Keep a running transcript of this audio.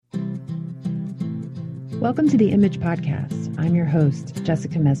Welcome to the Image Podcast. I'm your host,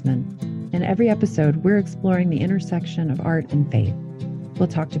 Jessica Mesman. In every episode, we're exploring the intersection of art and faith. We'll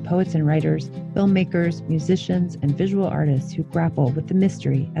talk to poets and writers, filmmakers, musicians, and visual artists who grapple with the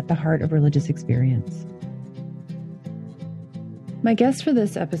mystery at the heart of religious experience. My guests for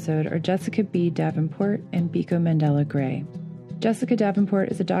this episode are Jessica B. Davenport and Biko Mandela Gray. Jessica Davenport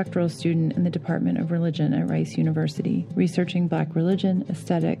is a doctoral student in the Department of Religion at Rice University, researching Black religion,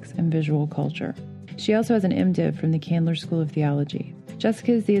 aesthetics, and visual culture. She also has an MDiv from the Candler School of Theology.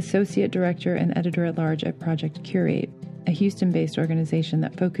 Jessica is the Associate Director and Editor-at-Large at Project Curate, a Houston-based organization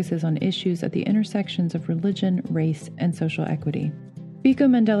that focuses on issues at the intersections of religion, race, and social equity. Biko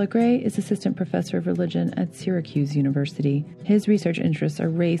Mandela Gray is Assistant Professor of Religion at Syracuse University. His research interests are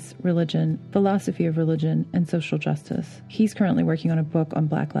race, religion, philosophy of religion, and social justice. He's currently working on a book on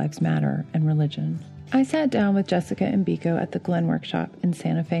Black Lives Matter and religion. I sat down with Jessica and Biko at the Glen Workshop in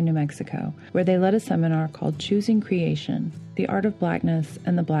Santa Fe, New Mexico, where they led a seminar called Choosing Creation, the Art of Blackness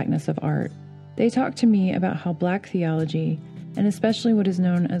and the Blackness of Art. They talked to me about how Black theology, and especially what is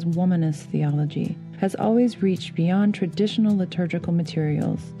known as womanist theology, has always reached beyond traditional liturgical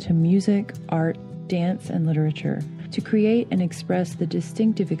materials to music, art, dance, and literature to create and express the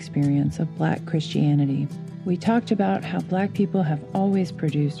distinctive experience of Black Christianity. We talked about how Black people have always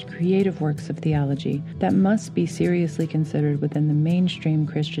produced creative works of theology that must be seriously considered within the mainstream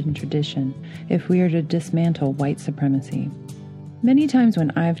Christian tradition if we are to dismantle white supremacy. Many times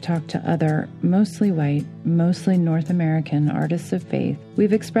when I've talked to other, mostly white, mostly North American artists of faith,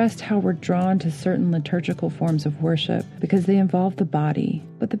 we've expressed how we're drawn to certain liturgical forms of worship because they involve the body.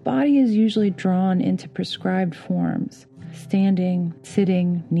 But the body is usually drawn into prescribed forms: standing,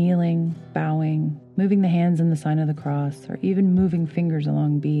 sitting, kneeling, bowing, moving the hands in the sign of the cross, or even moving fingers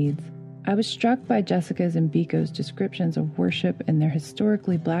along beads. I was struck by Jessica's and Biko's descriptions of worship in their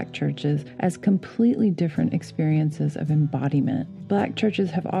historically Black churches as completely different experiences of embodiment. Black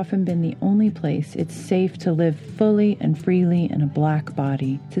churches have often been the only place it's safe to live fully and freely in a Black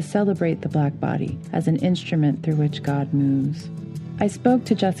body, to celebrate the Black body as an instrument through which God moves. I spoke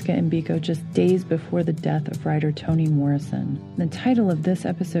to Jessica and Biko just days before the death of writer Toni Morrison. The title of this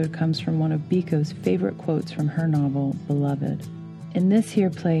episode comes from one of Biko's favorite quotes from her novel, Beloved. In this here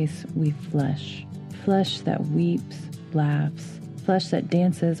place, we flesh that weeps, laughs, flesh that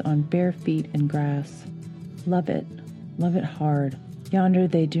dances on bare feet in grass. Love it hard. Yonder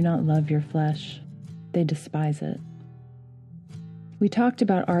they do not love your flesh, they despise it. We talked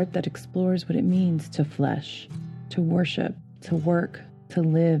about art that explores what it means to flesh, to worship, to work, to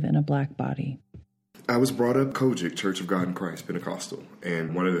live in a Black body. I was brought up COGIC, Church of God in Christ, Pentecostal.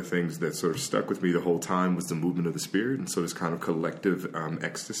 And one of the things that sort of stuck with me the whole time was the movement of the Spirit. And so this kind of collective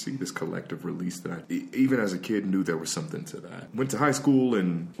ecstasy, this collective release that I, even as a kid, knew there was something to that. Went to high school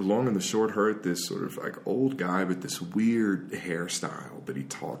and long and the short heard this sort of like old guy with this weird hairstyle that he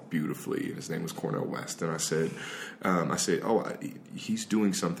taught beautifully. And his name was Cornel West. And I said, he's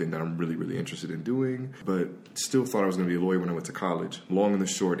doing something that I'm really, really interested in doing, but still thought I was going to be a lawyer when I went to college. Long and the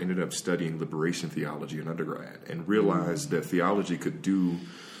short, ended up studying liberation theology in undergrad and realized that theology could do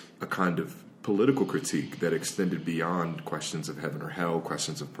a kind of political critique that extended beyond questions of heaven or hell,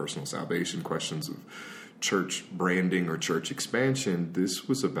 questions of personal salvation, questions of church branding or church expansion. This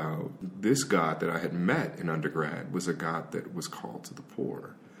was about this God that I had met in undergrad was a God that was called to the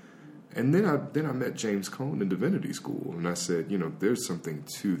poor. And then I met James Cone in divinity school, and I said, there's something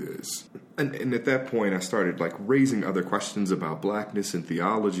to this. And at that point, I started raising other questions about Blackness and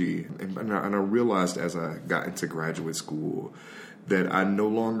theology, and I realized as I got into graduate school that I no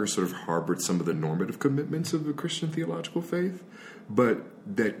longer sort of harbored some of the normative commitments of the Christian theological faith, but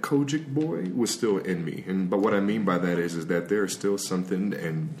that COGIC boy was still in me. But what I mean by that is that there is still something,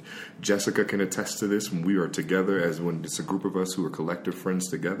 and Jessica can attest to this, when we are together, as when it's a group of us who are collective friends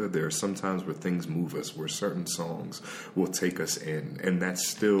together, there are some times where things move us, where certain songs will take us in. And that's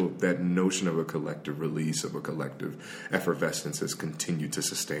still, that notion of a collective release, of a collective effervescence has continued to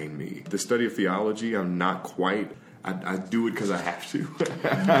sustain me. The study of theology, I'm not quite... I do it because I have to.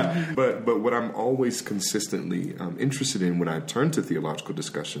 But what I'm always consistently interested in when I turn to theological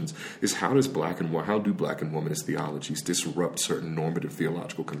discussions is how do Black and womanist theologies disrupt certain normative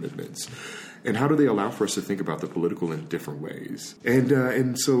theological commitments? And how do they allow for us to think about the political in different ways?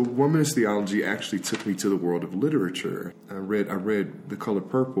 And so womanist theology actually took me to the world of literature. I read The Color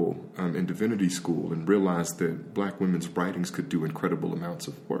Purple in divinity school and realized that Black women's writings could do incredible amounts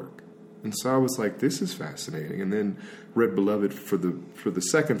of work. And so I was like, this is fascinating. And then read Beloved for the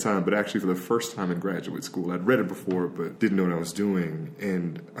second time, but actually for the first time in graduate school. I'd read it before, but didn't know what I was doing.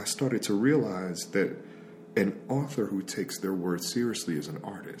 And I started to realize that an author who takes their word seriously is an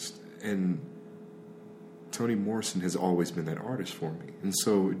artist. And Toni Morrison has always been that artist for me. And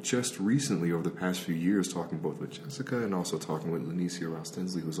so just recently, over the past few years, talking both with Jessica and also talking with Lanicia Rouse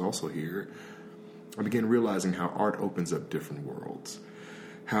Tinsley, who's also here, I began realizing how art opens up different worlds.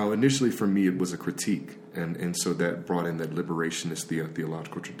 How initially for me it was a critique, and so that brought in that liberationist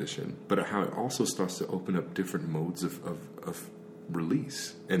theological tradition, but how it also starts to open up different modes of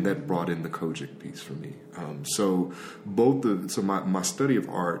release, and that brought in the Kojic piece for me. So my study of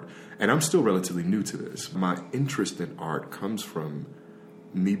art, and I'm still relatively new to this, my interest in art comes from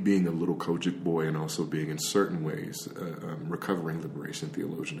me being a little Kojic boy and also being in certain ways recovering liberation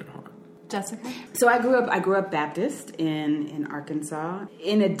theologian at heart. Jessica? So I grew up Baptist in Arkansas.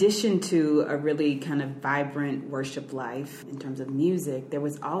 In addition to a really kind of vibrant worship life in terms of music, there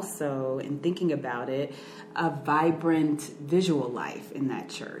was also, in thinking about it, a vibrant visual life in that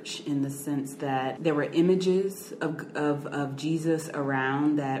church, in the sense that there were images of Jesus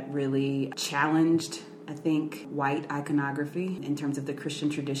around that really challenged, I think, white iconography in terms of the Christian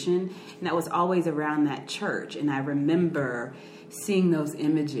tradition. And that was always around that church. And I remember seeing those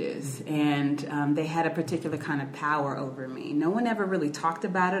images, and they had a particular kind of power over me. No one ever really talked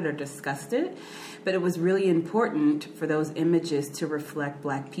about it or discussed it, but it was really important for those images to reflect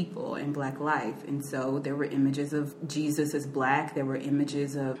Black people and Black life. And so there were images of Jesus as Black, there were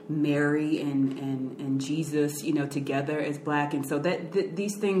images of Mary and Jesus, together as Black. And so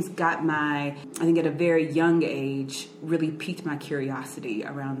these things got I think at a very young age, really piqued my curiosity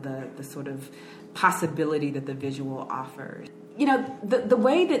around the sort of possibility that the visual offered. The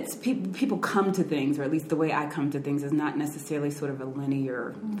way that people come to things, or at least the way I come to things, is not necessarily sort of a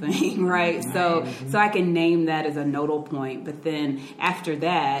linear thing, right? So I can name that as a nodal point, but then after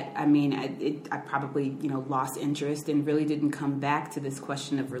that, I probably lost interest and really didn't come back to this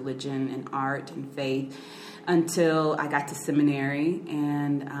question of religion and art and faith until I got to seminary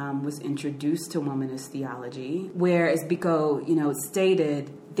and was introduced to womanist theology, where, as Biko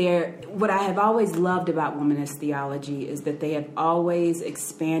stated, what I have always loved about womanist theology is that they have always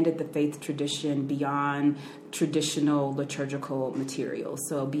expanded the faith tradition beyond traditional liturgical materials.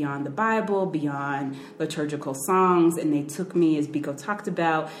 So beyond the Bible, beyond liturgical songs, and they took me, as Biko talked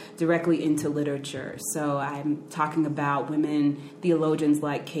about, directly into literature. So I'm talking about women theologians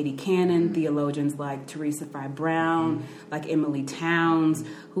like Katie Cannon, theologians like Teresa Fry Brown, like Emily Towns,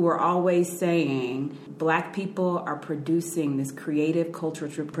 who are always saying Black people are producing this creative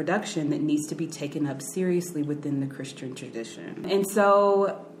cultural production that needs to be taken up seriously within the Christian tradition. And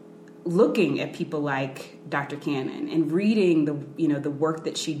so looking at people like Dr. Cannon and reading the work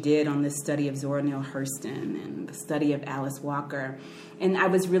that she did on this study of Zora Neale Hurston and the study of Alice Walker, and I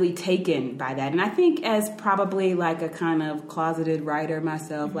was really taken by that. And I think, as probably like a kind of closeted writer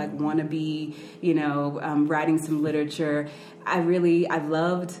myself, like wannabe, writing some literature, I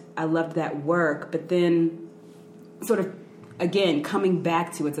loved that work. But then, sort of, again, coming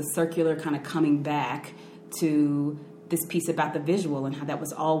back to, it's a circular kind of coming back to this piece about the visual and how that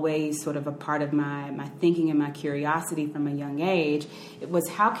was always sort of a part of my thinking and my curiosity from a young age. It was,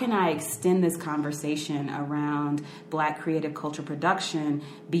 how can I extend this conversation around Black creative culture production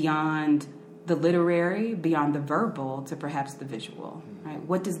beyond the literary, beyond the verbal, to perhaps the visual, right?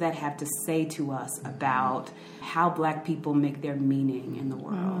 What does that have to say to us about how Black people make their meaning in the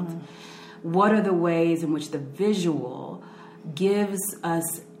world? What are the ways in which the visual gives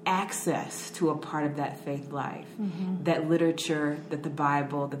us access to a part of that faith life, that literature, that the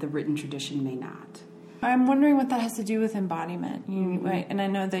Bible, that the written tradition may not? I'm wondering what that has to do with embodiment, right? And I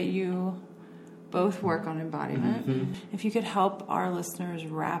know that you both work on embodiment. If you could help our listeners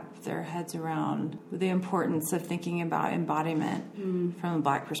wrap their heads around the importance of thinking about embodiment from a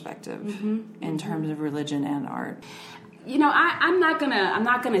Black perspective in terms of religion and art. I'm not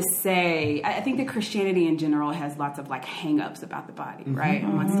gonna say. I think that Christianity in general has lots of hang-ups about the body, right?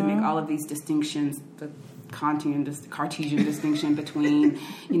 And wants to make all of these distinctions, the Cartesian distinction between,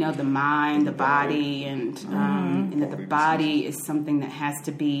 the mind, the body, and that the body is something that has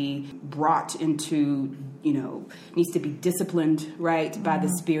to be brought into, needs to be disciplined, right, by the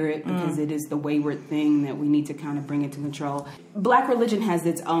Spirit, because it is the wayward thing that we need to kind of bring into control. Black religion has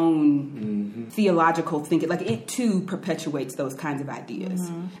its own theological thinking. It too perpetuates those kinds of ideas.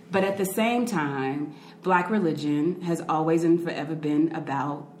 But at the same time, Black religion has always and forever been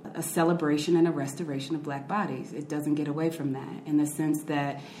about a celebration and a restoration of Black bodies. It doesn't get away from that, in the sense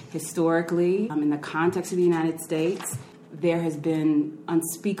that historically, in the context of the United States, there has been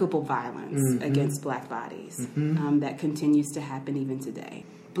unspeakable violence against Black bodies that continues to happen even today.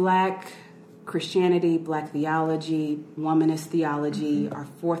 Black Christianity, Black theology, womanist theology are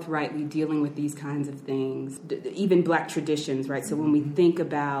forthrightly dealing with these kinds of things, even Black traditions, right? So when we think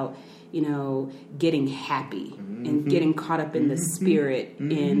about getting happy and getting caught up in the spirit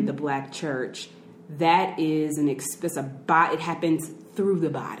in the Black church. That is it happens through the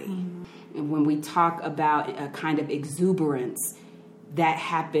body. And when we talk about a kind of exuberance, that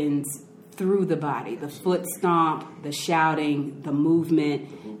happens through the body. The foot stomp, the shouting, the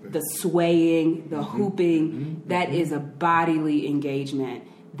movement, the swaying, the hooping. That is a bodily engagement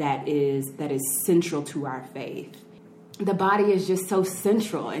that is central to our faith. The body is just so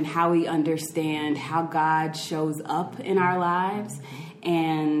central in how we understand how God shows up in our lives.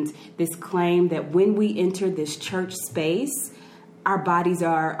 And this claim that when we enter this church space, our bodies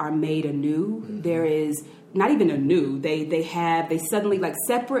are made anew. There is not even anew. They suddenly, like,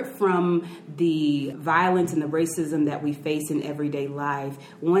 separate from the violence and the racism that we face in everyday life.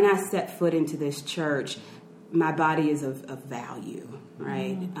 When I set foot into this church, my body is of value,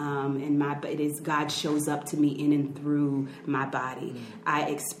 right? And it is God shows up to me in and through my body. I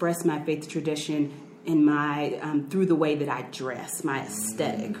express my faith tradition in my through the way that I dress. My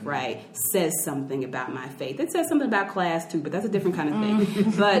aesthetic, right, says something about my faith. It says something about class too, but that's a different kind of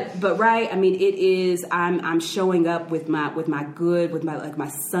thing. But right, I mean, it is. I'm showing up with my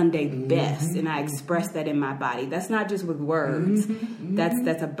Sunday best, and I express that in my body. That's not just with words.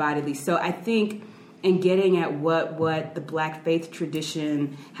 That's a bodily. So I think, in getting at what the Black faith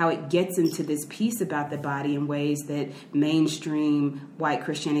tradition, how it gets into this piece about the body in ways that mainstream white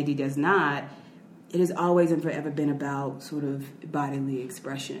Christianity does not, it has always and forever been about sort of bodily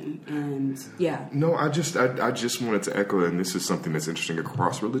expression. And yeah. No, I just wanted to echo, and this is something that's interesting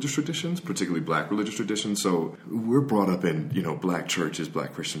across religious traditions, particularly Black religious traditions. So we're brought up in, Black churches,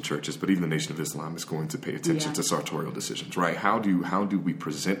 Black Christian churches, but even the Nation of Islam is going to pay attention to sartorial decisions, right? How do we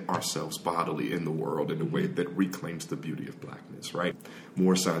present ourselves bodily in the world in a way that reclaims the beauty of Blackness, right?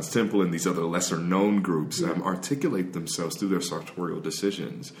 Moore Science Temple and these other lesser known groups articulate themselves through their sartorial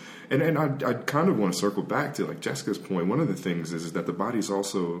decisions. And I kind of want to circle back to, like, Jessica's point. One of the things is that the body is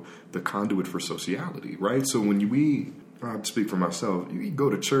also the conduit for sociality, right? So when I speak for myself, you go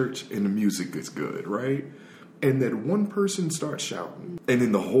to church and the music is good, right? And that one person starts shouting, and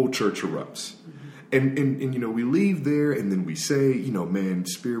then the whole church erupts. And we leave there, and then we say, man,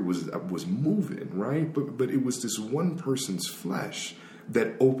 spirit was moving, right? But it was this one person's flesh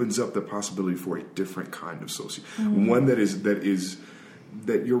that opens up the possibility for a different kind of society. One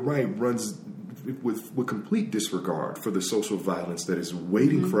that you're right, runs with complete disregard for the social violence that is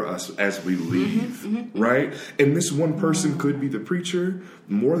waiting for us as we leave, right? And this one person could be the preacher.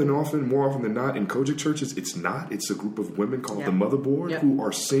 More often than not, in Kojic churches, it's not. It's a group of women called the Motherboard who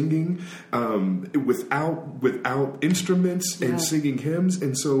are singing without instruments and singing hymns.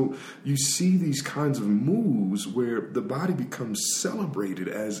 And so you see these kinds of moves where the body becomes celebrated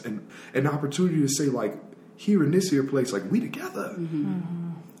as an opportunity to say, like, here in this here place, like, we together.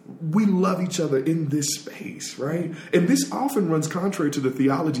 We love each other in this space, right? And this often runs contrary to the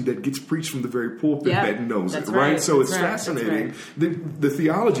theology that gets preached from the very pulpit that knows it, right? So it's fascinating. The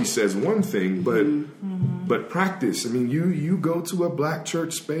theology says one thing, but practice. I mean, you go to a Black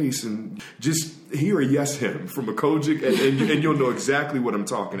church space and just hear a yes hymn from a Kojic, and you'll know exactly what I'm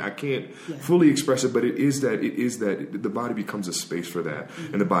talking. I can't fully express it, but it is that the body becomes a space for that,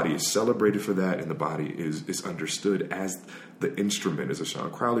 and the body is celebrated for that, and the body is understood as the instrument, as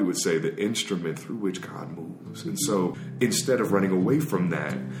Sean Crowley would say, the instrument through which God moves. And so instead of running away from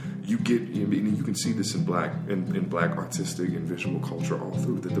that, you can see this in Black artistic and visual culture all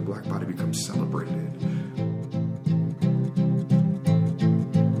through, that the Black body becomes celebrated.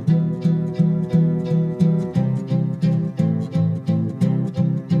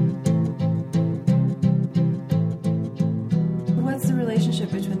 What's the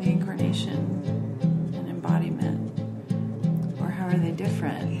relationship between the incarnation and embodiment? Or how are they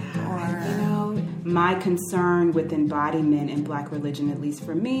different? My concern with embodiment in Black religion, at least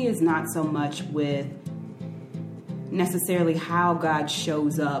for me, is not so much with necessarily how God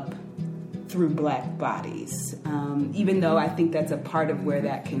shows up through Black bodies, even though I think that's a part of where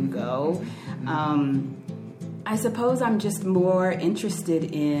that can go. I suppose I'm just more interested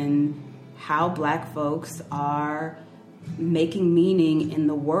in how Black folks are making meaning in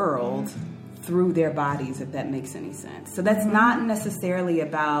the world through their bodies, if that makes any sense. So that's not necessarily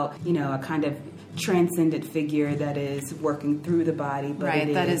about, a kind of transcendent figure that is working through the body, but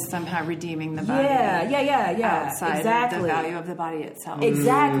that is somehow redeeming the body. Outside of the value of the body itself.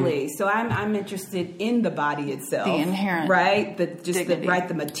 Exactly. So I'm interested in the body itself, the inherent, right?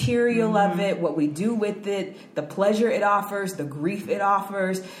 The material of it, what we do with it, the pleasure it offers, the grief it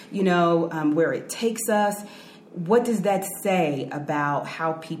offers. Where it takes us. What does that say about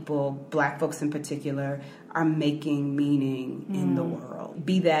how people, Black folks in particular, are making meaning in the world.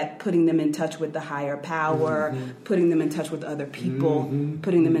 Be that putting them in touch with the higher power, putting them in touch with other people,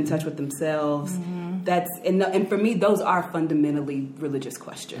 putting them in touch with themselves. That's and for me, those are fundamentally religious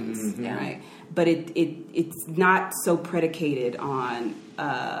questions, right? But it's not so predicated on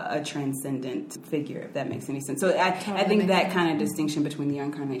a transcendent figure, if that makes any sense. So I think that kind of distinction between the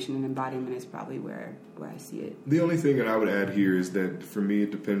incarnation and embodiment is probably where I see it. The only thing that I would add here is that for me, it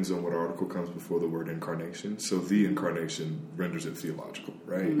depends on what article comes before the word incarnation. So the incarnation renders it theological,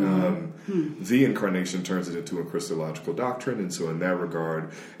 right? The incarnation turns it into a Christological doctrine. And so in that regard,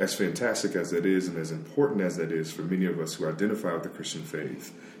 as fantastic as that is and as important as that is for many of us who identify with the Christian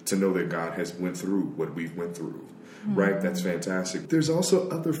faith, to know that God has went through what we've went through, right? That's fantastic. There's also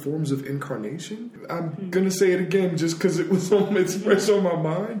other forms of incarnation. I'm going to say it again just because it's fresh on my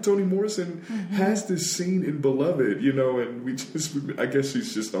mind. Toni Morrison has this scene in Beloved, and I guess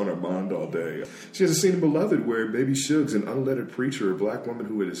she's just on her mind all day. She has a scene in Beloved where Baby Suggs, an unlettered preacher, a black woman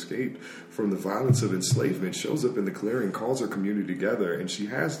who had escaped from the violence of enslavement, shows up in the clearing, calls her community together, and she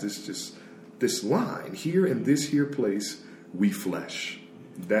has this line, here in this here place, we flesh.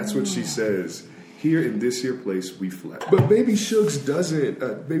 That's what she says. Here in this here place, we flesh. But Baby Suggs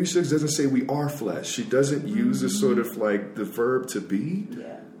doesn't say we are flesh. She doesn't use a sort of like the verb to be.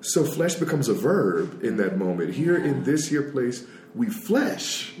 Yeah. So flesh becomes a verb in that moment. Here in this here place, we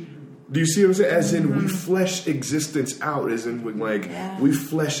flesh. Do you see what I'm saying? As in we flesh existence out. As in we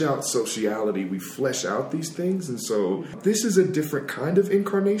flesh out sociality. We flesh out these things. And so this is a different kind of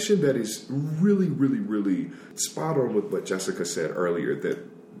incarnation that is really, really, really spot on with what Jessica said earlier,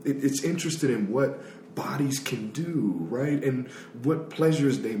 that it's interested in what bodies can do, right? And what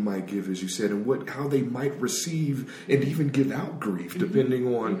pleasures they might give, as you said, and how they might receive and even give out grief,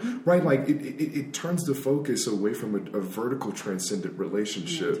 depending on, right? Like it turns the focus away from a vertical transcendent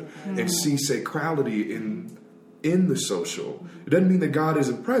relationship and see sacrality in the social. It doesn't mean that God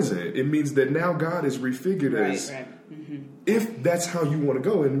isn't present. It means that now God is refigured as if that's how you want to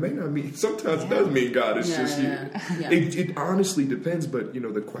go. And it may not mean, sometimes it does mean God is just here. Yeah. It honestly depends. But,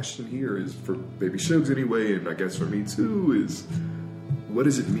 the question here is for Baby Suggs anyway, and I guess for me too, is what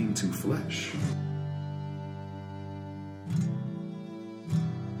does it mean to flesh?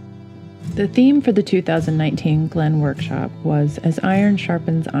 The theme for the 2019 Glenn Workshop was As Iron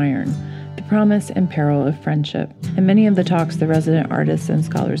Sharpens Iron, the promise and peril of friendship. And many of the talks the resident artists and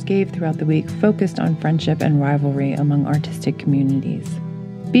scholars gave throughout the week focused on friendship and rivalry among artistic communities.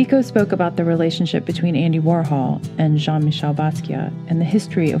 Biko spoke about the relationship between Andy Warhol and Jean-Michel Basquiat and the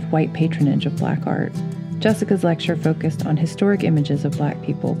history of white patronage of black art. Jessica's lecture focused on historic images of black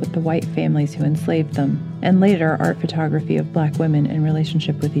people with the white families who enslaved them, and later art photography of black women in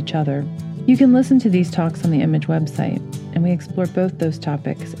relationship with each other. You can listen to these talks on the Image website, and we explore both those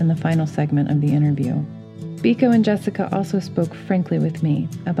topics in the final segment of the interview. Biko and Jessica also spoke frankly with me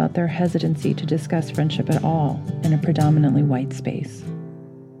about their hesitancy to discuss friendship at all in a predominantly white space.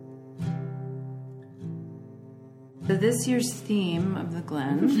 So this year's theme of the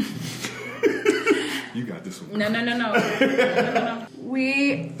Glen... You got this one. No.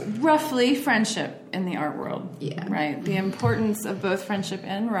 We roughly friendship in the art world. Yeah. Right? The importance of both friendship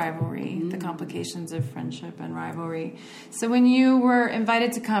and rivalry, the complications of friendship and rivalry. So when you were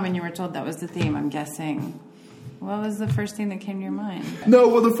invited to come and you were told that was the theme, I'm guessing, what was the first thing that came to your mind? No,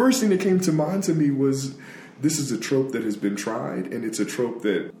 well, the first thing that came to mind to me was this is a trope that has been tried, and it's a trope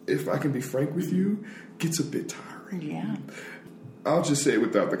that, if I can be frank with you, gets a bit tiring. Yeah. I'll just say it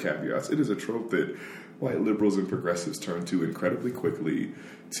without the caveats. It is a trope that white liberals and progressives turn to incredibly quickly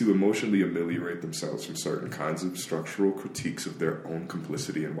to emotionally ameliorate themselves from certain kinds of structural critiques of their own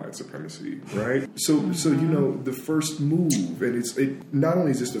complicity in white supremacy, right? So the first move, and it not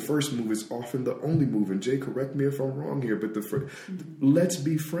only is this the first move, it's often the only move. And Jay, correct me if I'm wrong here, but let's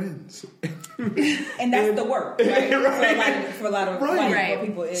be friends. And that's the work, right? Right. For a lot of white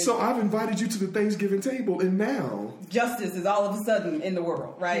people. So I've invited you to the Thanksgiving table, and now justice is all of a sudden in the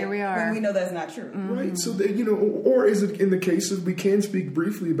world, right? Here we are. When we know that's not true. Right. So that, or is it in the case of, we can speak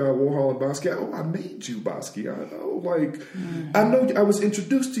briefly about Warhol and Basquiat? Oh, I made you, Basquiat. I know I was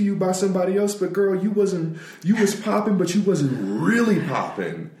introduced to you by somebody else, but girl, you was popping, but you wasn't really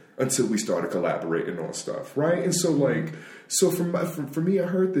popping until we started collaborating on stuff, right? And so for me, I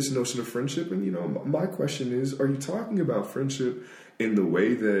heard this notion of friendship, and my question is, are you talking about friendship in the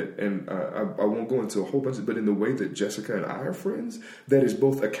way that, and I won't go into a whole bunch, but in the way that Jessica and I are friends, that is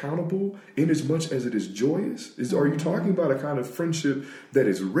both accountable in as much as it is joyous? Are you talking about a kind of friendship that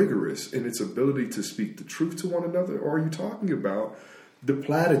is rigorous in its ability to speak the truth to one another? Or are you talking about the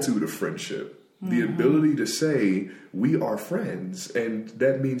platitude of friendship The ability to say, we are friends, and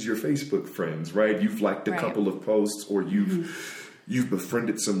that means you're Facebook friends, right? You've liked a couple of posts, or you've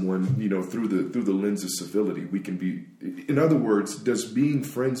befriended someone, you know, through the lens of civility. We can be, in other words, does being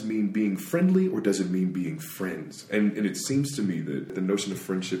friends mean being friendly, or does it mean being friends? And it seems to me that the notion of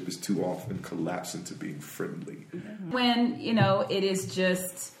friendship is too often collapsed into being friendly. When, you know, it is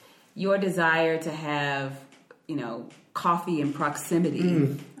just your desire to have, you know, coffee and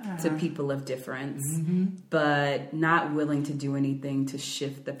proximity to people of difference, but not willing to do anything to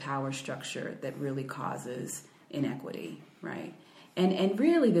shift the power structure that really causes inequity, right? And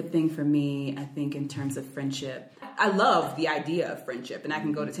really the thing for me, I think, in terms of friendship, I love the idea of friendship, and I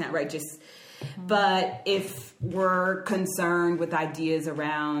can go to town, right? But if we're concerned with ideas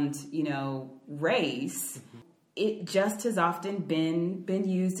around, you know, race, it just has often been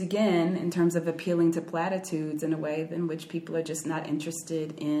used again in terms of appealing to platitudes in a way in which people are just not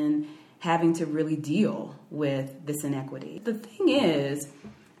interested in having to really deal with this inequity. The thing is,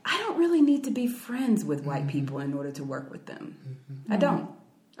 I don't really need to be friends with white people in order to work with them. I don't,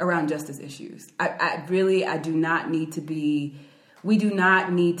 around justice issues. I do not need to be, we do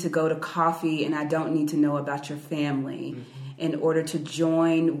not need to go to coffee, and I don't need to know about your family in order to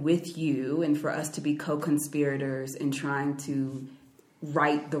join with you and for us to be co-conspirators in trying to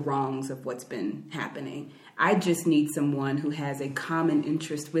right the wrongs of what's been happening. I just need someone who has a common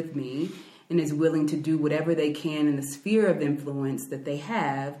interest with me and is willing to do whatever they can in the sphere of influence that they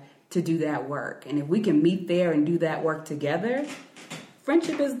have to do that work. And if we can meet there and do that work together,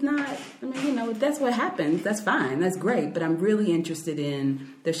 friendship is not, I mean, you know, if that's what happens, that's fine, that's great. But I'm really interested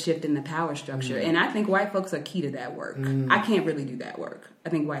in the shift in the power structure. And I think white folks are key to that work. I can't really do that work. I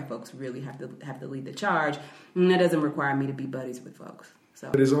think white folks really have to lead the charge. And that doesn't require me to be buddies with folks. So.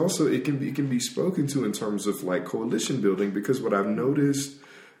 But it's also, it can be spoken to in terms of like coalition building, because what I've noticed,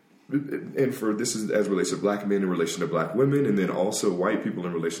 and for this is as relates to black men in relation to black women, and then also white people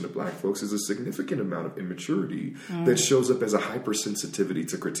in relation to black folks, is a significant amount of immaturity that shows up as a hypersensitivity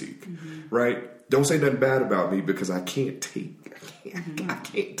to critique, right? Don't say nothing bad about me because I can't take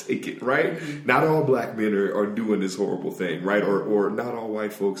it, right? Not all black men are doing this horrible thing, right? Or not all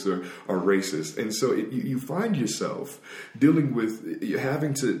white folks are racist. And so you find yourself dealing with,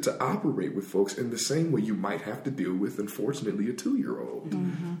 having to operate with folks in the same way you might have to deal with, unfortunately, a 2-year-old.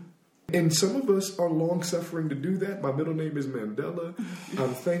 And some of us are long-suffering to do that. My middle name is Mandela.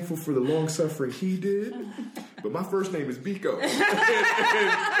 I'm thankful for the long-suffering he did. But my first name is Biko. and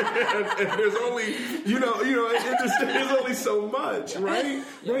there's only, there's only so much, right?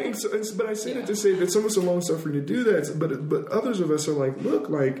 Right. But I say that to say that some of us are long-suffering to do that. But others of us are like, look,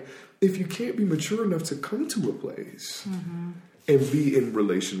 like, if you can't be mature enough to come to a place and be in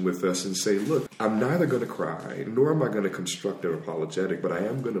relation with us and say, look, I'm neither going to cry, nor am I going to construct an apologetic, but I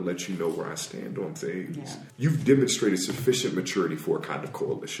am going to let you know where I stand on things. Yeah. You've demonstrated sufficient maturity for a kind of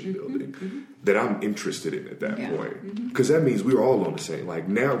coalition building that I'm interested in at that point. Because that means we're all on the same,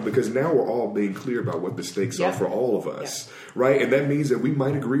 because now we're all being clear about what the stakes are for all of us, right? And that means that we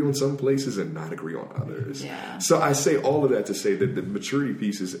might agree on some places and not agree on others. Yeah. So I say all of that to say that the maturity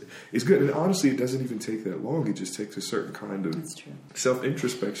piece is good. And honestly, it doesn't even take that long. It just takes a certain kind of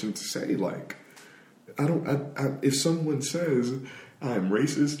self-introspection to say, like, if someone says I'm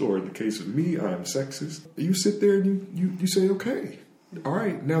racist, or in the case of me, I'm sexist, you sit there and you say, okay, all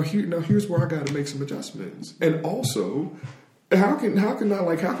right, now here's where I got to make some adjustments. And also, how can I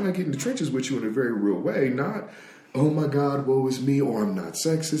get in the trenches with you in a very real way? Not, oh my God, woe is me, or I'm not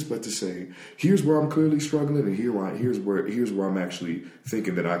sexist, but to say, here's where I'm clearly struggling, and here's where I'm actually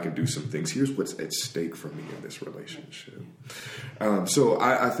thinking that I can do some things. Here's what's at stake for me in this relationship. So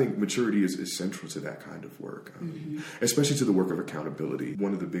I think maturity is central to that kind of work, especially to the work of accountability.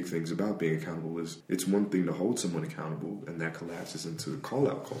 One of the big things about being accountable is it's one thing to hold someone accountable, and that collapses into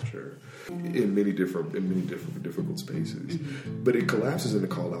call-out culture in many different difficult spaces. But it collapses into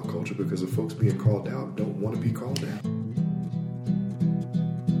call-out culture because of folks being called out don't want to be called out.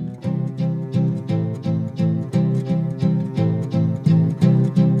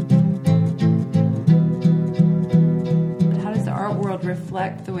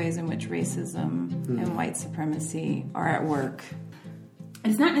 Reflect the ways in which racism and white supremacy are at work?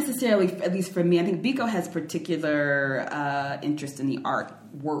 It's not necessarily, at least for me, I think Biko has particular interest in the art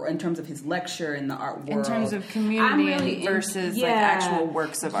world, in terms of his lecture in the art world. In terms of community versus like actual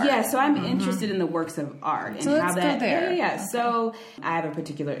works of art. Yeah, so I'm interested in the works of art. And so let's go there. Yeah. Okay. So I have a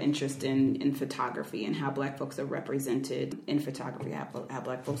particular interest in photography and how black folks are represented in photography, how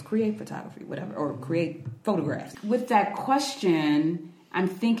black folks create photography, whatever, or create photographs. With that question, I'm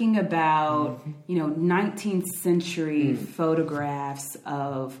thinking about, 19th century photographs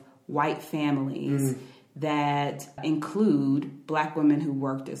of white families that include Black women who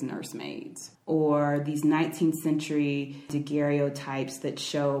worked as nursemaids, or these 19th century daguerreotypes that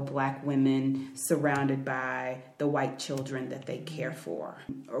show Black women surrounded by the white children that they care for,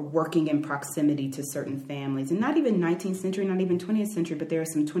 or working in proximity to certain families. And not even 19th century, not even 20th century, but there are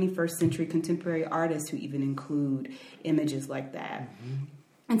some 21st century contemporary artists who even include images like that.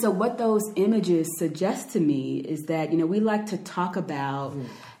 And so what those images suggest to me is that, we like to talk about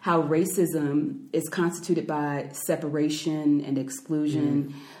how racism is constituted by separation and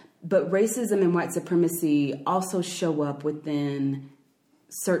exclusion, but racism and white supremacy also show up within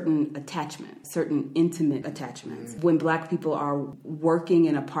certain attachments, certain intimate attachments. When Black people are working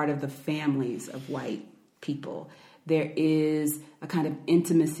in a part of the families of white people, there is a kind of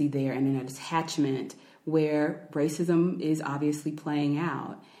intimacy there and an attachment where racism is obviously playing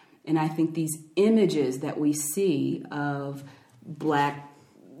out. And I think these images that we see of Black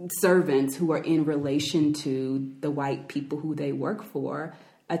servants who are in relation to the white people who they work for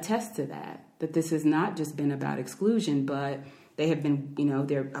attest to that this has not just been about exclusion, but they have been,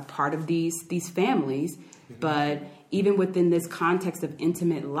 they're a part of these families. But even within this context of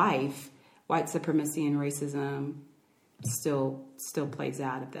intimate life, white supremacy and racism still plays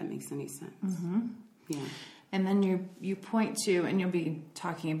out, if that makes any sense. Yeah. And then you point to, and you'll be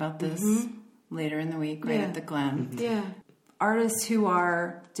talking about this later in the week, right, at the Glen. Yeah. Artists who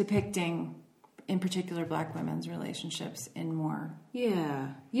are depicting, in particular, Black women's relationships in more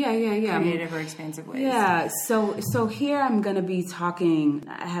creative or expansive ways. Yeah. So here I'm going to be talking.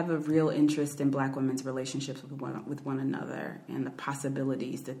 I have a real interest in Black women's relationships with one another and the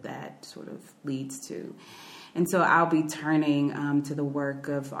possibilities that sort of leads to. And so I'll be turning to the work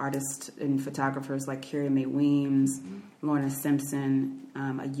of artists and photographers like Kyria Mae Weems, Lorna Simpson,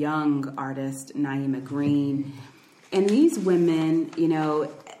 a young artist, Naima Green. And these women,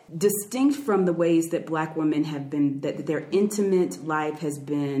 distinct from the ways that Black women have been, that their intimate life has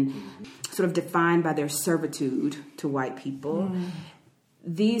been sort of defined by their servitude to white people.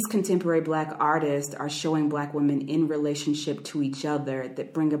 These contemporary Black artists are showing Black women in relationship to each other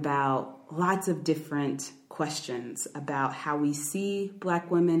that bring about lots of different questions about how we see Black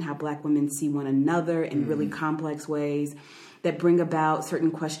women, how Black women see one another in really complex ways, that bring about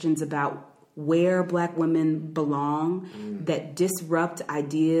certain questions about where Black women belong, that disrupt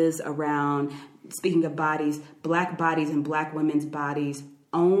ideas around, speaking of bodies, Black bodies and Black women's bodies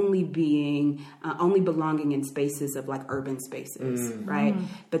only belonging in spaces of like urban spaces, right?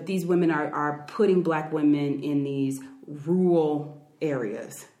 But these women are putting Black women in these rural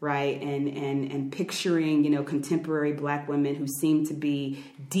areas, right? And picturing, contemporary Black women who seem to be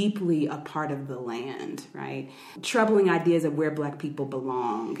deeply a part of the land, right? Troubling ideas of where Black people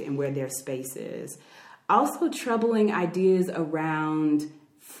belong and where their space is. Also troubling ideas around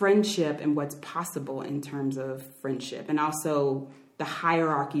friendship and what's possible in terms of friendship, and also the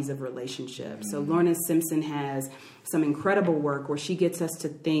hierarchies of relationships. So Lorna Simpson has some incredible work where she gets us to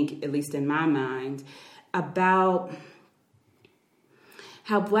think, at least in my mind, about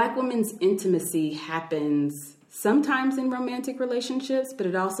how Black women's intimacy happens sometimes in romantic relationships, but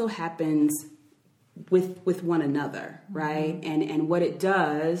it also happens with one another, right? And what it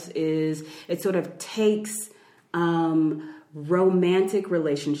does is it sort of takes romantic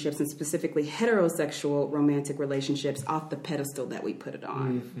relationships, and specifically heterosexual romantic relationships, off the pedestal that we put it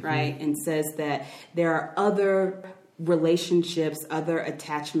on, right? And says that there are other relationships, other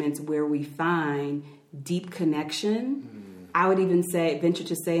attachments where we find deep connection. I would even venture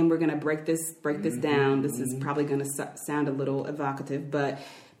to say, and we're going to break this down. This is probably going to sound a little evocative, but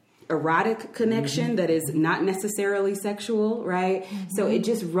erotic connection that is not necessarily sexual, right? So it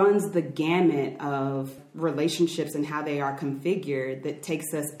just runs the gamut of relationships and how they are configured that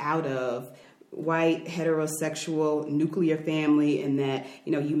takes us out of white, heterosexual, nuclear family, and that,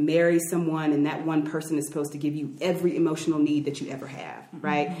 you marry someone and that one person is supposed to give you every emotional need that you ever have,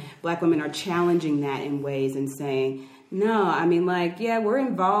 right? Black women are challenging that in ways and saying, no, I mean, we're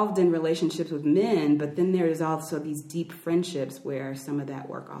involved in relationships with men, but then there's also these deep friendships where some of that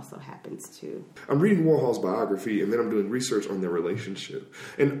work also happens too. I'm reading Warhol's biography, and then I'm doing research on their relationship.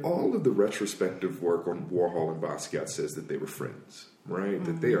 And all of the retrospective work on Warhol and Basquiat says that they were friends, right?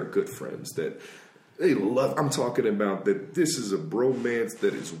 That they are good friends, that they love. I'm talking about that this is a bromance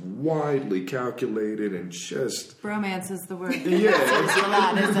that is widely calculated and just... Bromance is the word. Yeah. It's a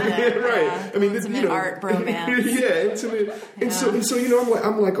lot, isn't it? Right. I mean, intimate art bromance. Intimate. And so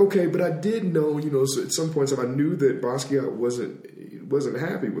I'm like, okay, but I did know, so at some points I knew that Basquiat wasn't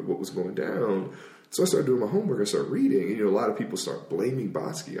happy with what was going down. So I started doing my homework. I started reading. And, a lot of people start blaming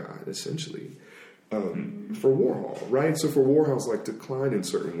Basquiat, essentially. for Warhol, right? So for Warhol's like decline in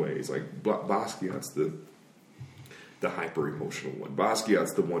certain ways, like Basquiat's the hyper emotional one.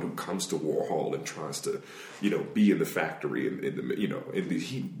 Basquiat's the one who comes to Warhol and tries to, be in the factory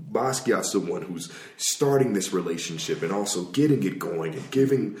Basquiat's the one who's starting this relationship and also getting it going and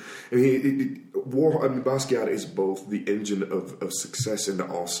giving. Basquiat is both the engine of success and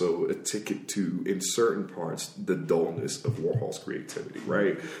also a ticket to, in certain parts, the dullness of Warhol's creativity,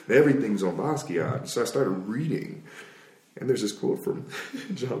 right? Everything's on Basquiat. So I started reading. And there's this quote from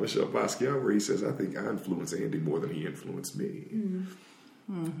Jean-Michel Basquiat where he says, I think I influenced Andy more than he influenced me.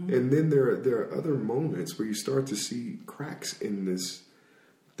 Mm-hmm. And then there are other moments where you start to see cracks in this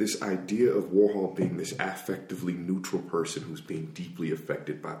idea of Warhol being this affectively neutral person who's being deeply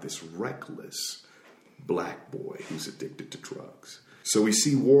affected by this reckless black boy who's addicted to drugs. So we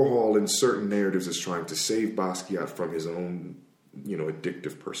see Warhol in certain narratives as trying to save Basquiat from his own,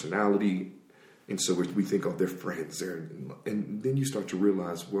 addictive personality. And so we think, they're friends. And then you start to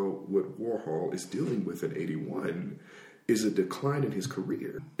realize, well, what Warhol is dealing with in 81 is a decline in his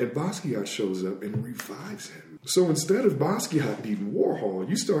career. And Basquiat shows up and revives him. So instead of Basquiat needing Warhol,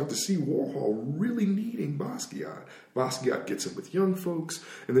 you start to see Warhol really needing Basquiat. Basquiat gets him with young folks.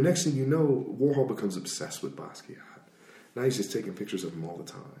 And the next thing you know, Warhol becomes obsessed with Basquiat. Now he's just taking pictures of him all the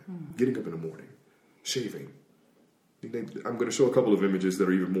time, getting up in the morning, shaving. I'm going to show a couple of images that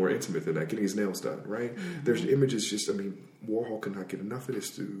are even more intimate than that. Getting his nails done, right? Mm-hmm. There's images Warhol could not get enough of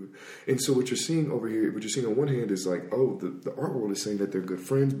this dude. And so what you're seeing over here, what you're seeing on one hand is like, the art world is saying that they're good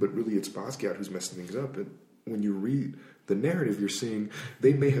friends, but really it's Basquiat who's messing things up. And when you read the narrative, you're seeing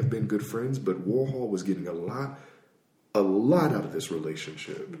they may have been good friends, but Warhol was getting a lot out of this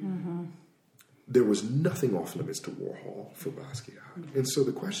relationship. Mm-hmm. There was nothing off limits to Warhol for Basquiat. Mm-hmm. And so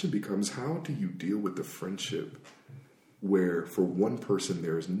the question becomes, how do you deal with the friendship where for one person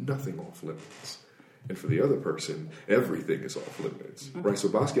there is nothing off limits, and for the other person everything is off limits, right? So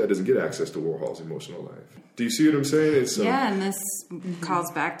Basquiat doesn't get access to Warhol's emotional life. Do you see what I'm saying? And this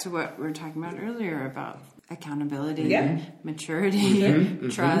calls back to what we were talking about earlier about accountability, maturity,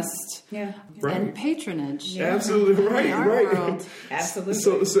 trust, and patronage. Yeah. Absolutely right. World. Absolutely.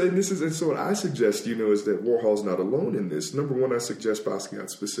 So what I suggest, is that Warhol's not alone in this. Number one, I suggest Basquiat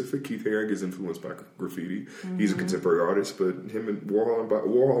specific. Keith Haring is influenced by graffiti. Mm-hmm. He's a contemporary artist, but him and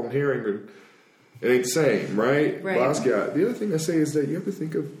Warhol and Haring it ain't the same, right? Basquiat. The other thing I say is that you have to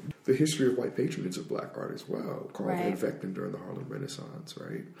think of the history of white patronage of black art as well. Carl Van Vechten during the Harlem Renaissance,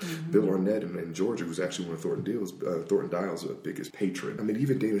 right? Mm-hmm. Bill Arnett in Georgia, who's actually one of Thornton Dial's biggest patron.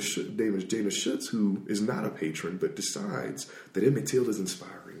 Even Dana Schutz, who is not a patron, but decides that Emmett Till is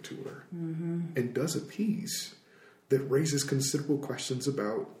inspiring to her, and does a piece that raises considerable questions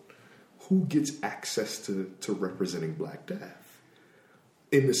about who gets access to representing Black Death.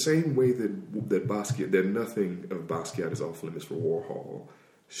 In the same way that Basquiat, that nothing of Basquiat is off limits for Warhol,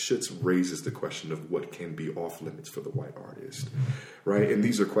 Schutz raises the question of what can be off limits for the white artist, right? And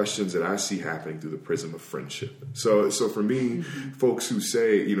these are questions that I see happening through the prism of friendship. So for me, folks who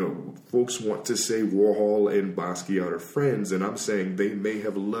say, folks want to say Warhol and Basquiat are friends, and I'm saying they may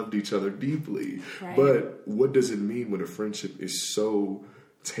have loved each other deeply, but what does it mean when a friendship is so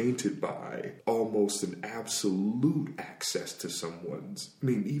tainted by almost an absolute access to someone's,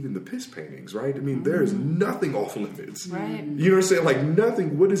 even the piss paintings, right? There's nothing off limits. Right. You know what I'm saying? Like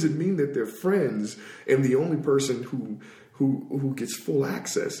nothing. What does it mean that they're friends and the only person who gets full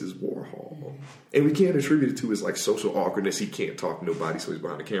access is Warhol? And we can't attribute it to his like social awkwardness. He can't talk to nobody, so he's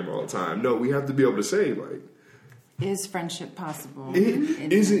behind the camera all the time. No, we have to be able to say like, is friendship possible?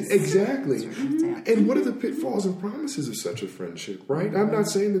 Is it exactly? And what are the pitfalls and promises of such a friendship, right? I'm not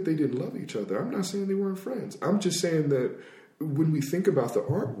saying that they didn't love each other. I'm not saying they weren't friends. I'm just saying that when we think about the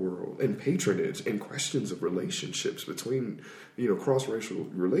art world and patronage and questions of relationships between, cross-racial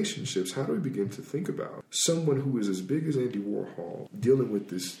relationships, how do we begin to think about someone who is as big as Andy Warhol dealing with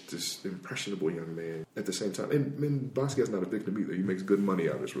this impressionable young man at the same time? And Basquiat's not a victim either. He makes good money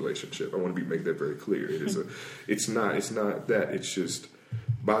out of this relationship. I want to make that very clear. It's not that. It's just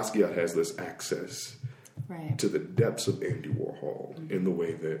Basquiat has this access to the depths of Andy Warhol in the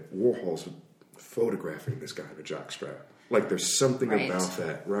way that Warhol's photographing this guy in a jockstrap. Like there's something about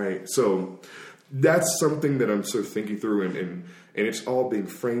that, right? So that's something that I'm sort of thinking through, and it's all being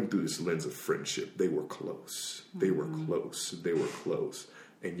framed through this lens of friendship. They were close. They were close. They were close.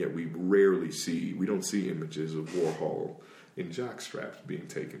 And yet we don't see images of Warhol in jockstraps being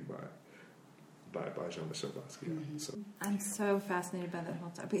taken by Jean-Michel Basquiat. So I'm so fascinated by that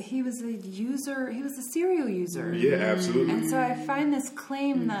whole time. But he was a user. He was a serial user. yeah, absolutely. And so I find this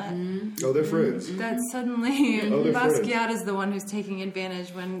claim that they're friends. that suddenly they're Basquiat friends. is the one who's taking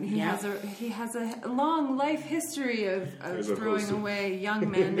advantage when he has a long life history of throwing away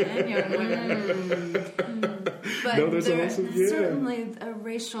young men and young women. But No, there's also certainly a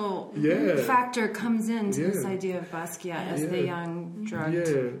racial factor comes into this idea of Basquiat as the young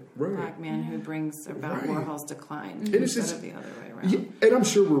drugged black man who brings about Warhol's decline instead of the other way around. Yeah, and I'm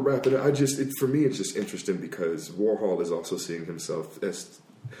sure we're wrapping it. For me, it's just interesting because Warhol is also seeing himself as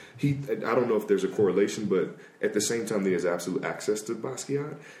I don't know if there's a correlation, but at the same time, he has absolute access to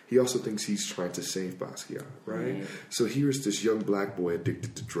Basquiat. He also thinks he's trying to save Basquiat, right? So here's this young black boy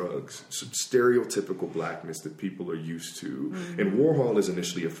addicted to drugs, some stereotypical blackness that people are used to. And Warhol is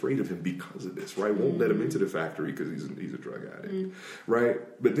initially afraid of him because of this, right? Won't let him into the factory because he's a drug addict, right?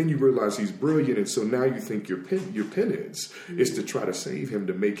 But then you realize he's brilliant, and so now you think your penance is to try to save him,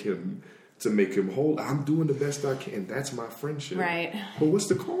 to make him whole. I'm doing the best I can. That's my friendship. Right. But what's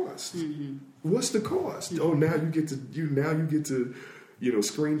the cost? What's the cost? Oh, now you get to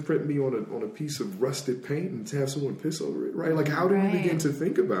screen print me on a piece of rusted paint and to have someone piss over it, right? Like, how do we begin to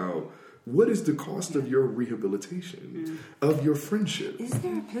think about what is the cost of your rehabilitation, of your friendship? Is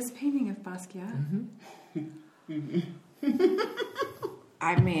there a piss painting of Basquiat?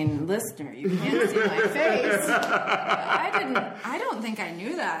 I mean, listener, you can't see my face. I don't think I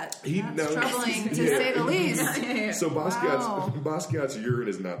knew that. That's troubling to say the least. So Basquiat's urine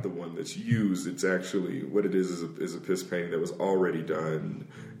is not the one that's used. It's actually what it is a piss painting that was already done,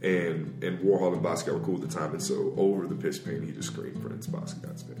 and Warhol and Basquiat were cool at the time, and so over the piss painting, he just screen prints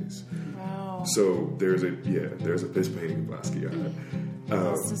Basquiat's face. Wow. So there's a piss painting of Basquiat.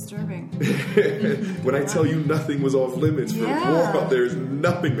 That's disturbing. When I tell you nothing was off limits for Warhol, there's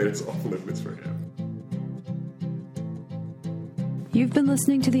nothing that is off limits for him. You've been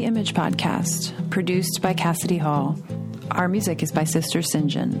listening to the Image Podcast, produced by Cassidy Hall. Our music is by Sister St.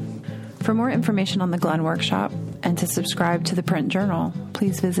 John. For more information on the Glenn Workshop and to subscribe to the print journal,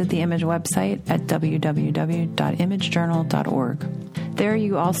 please visit the Image website at www.imagejournal.org. There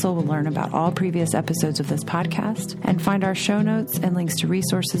you also will learn about all previous episodes of this podcast and find our show notes and links to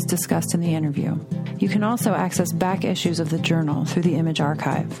resources discussed in the interview. You can also access back issues of the journal through the Image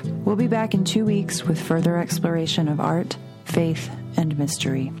archive. We'll be back in 2 weeks with further exploration of art, faith, and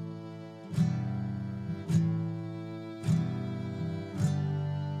mystery.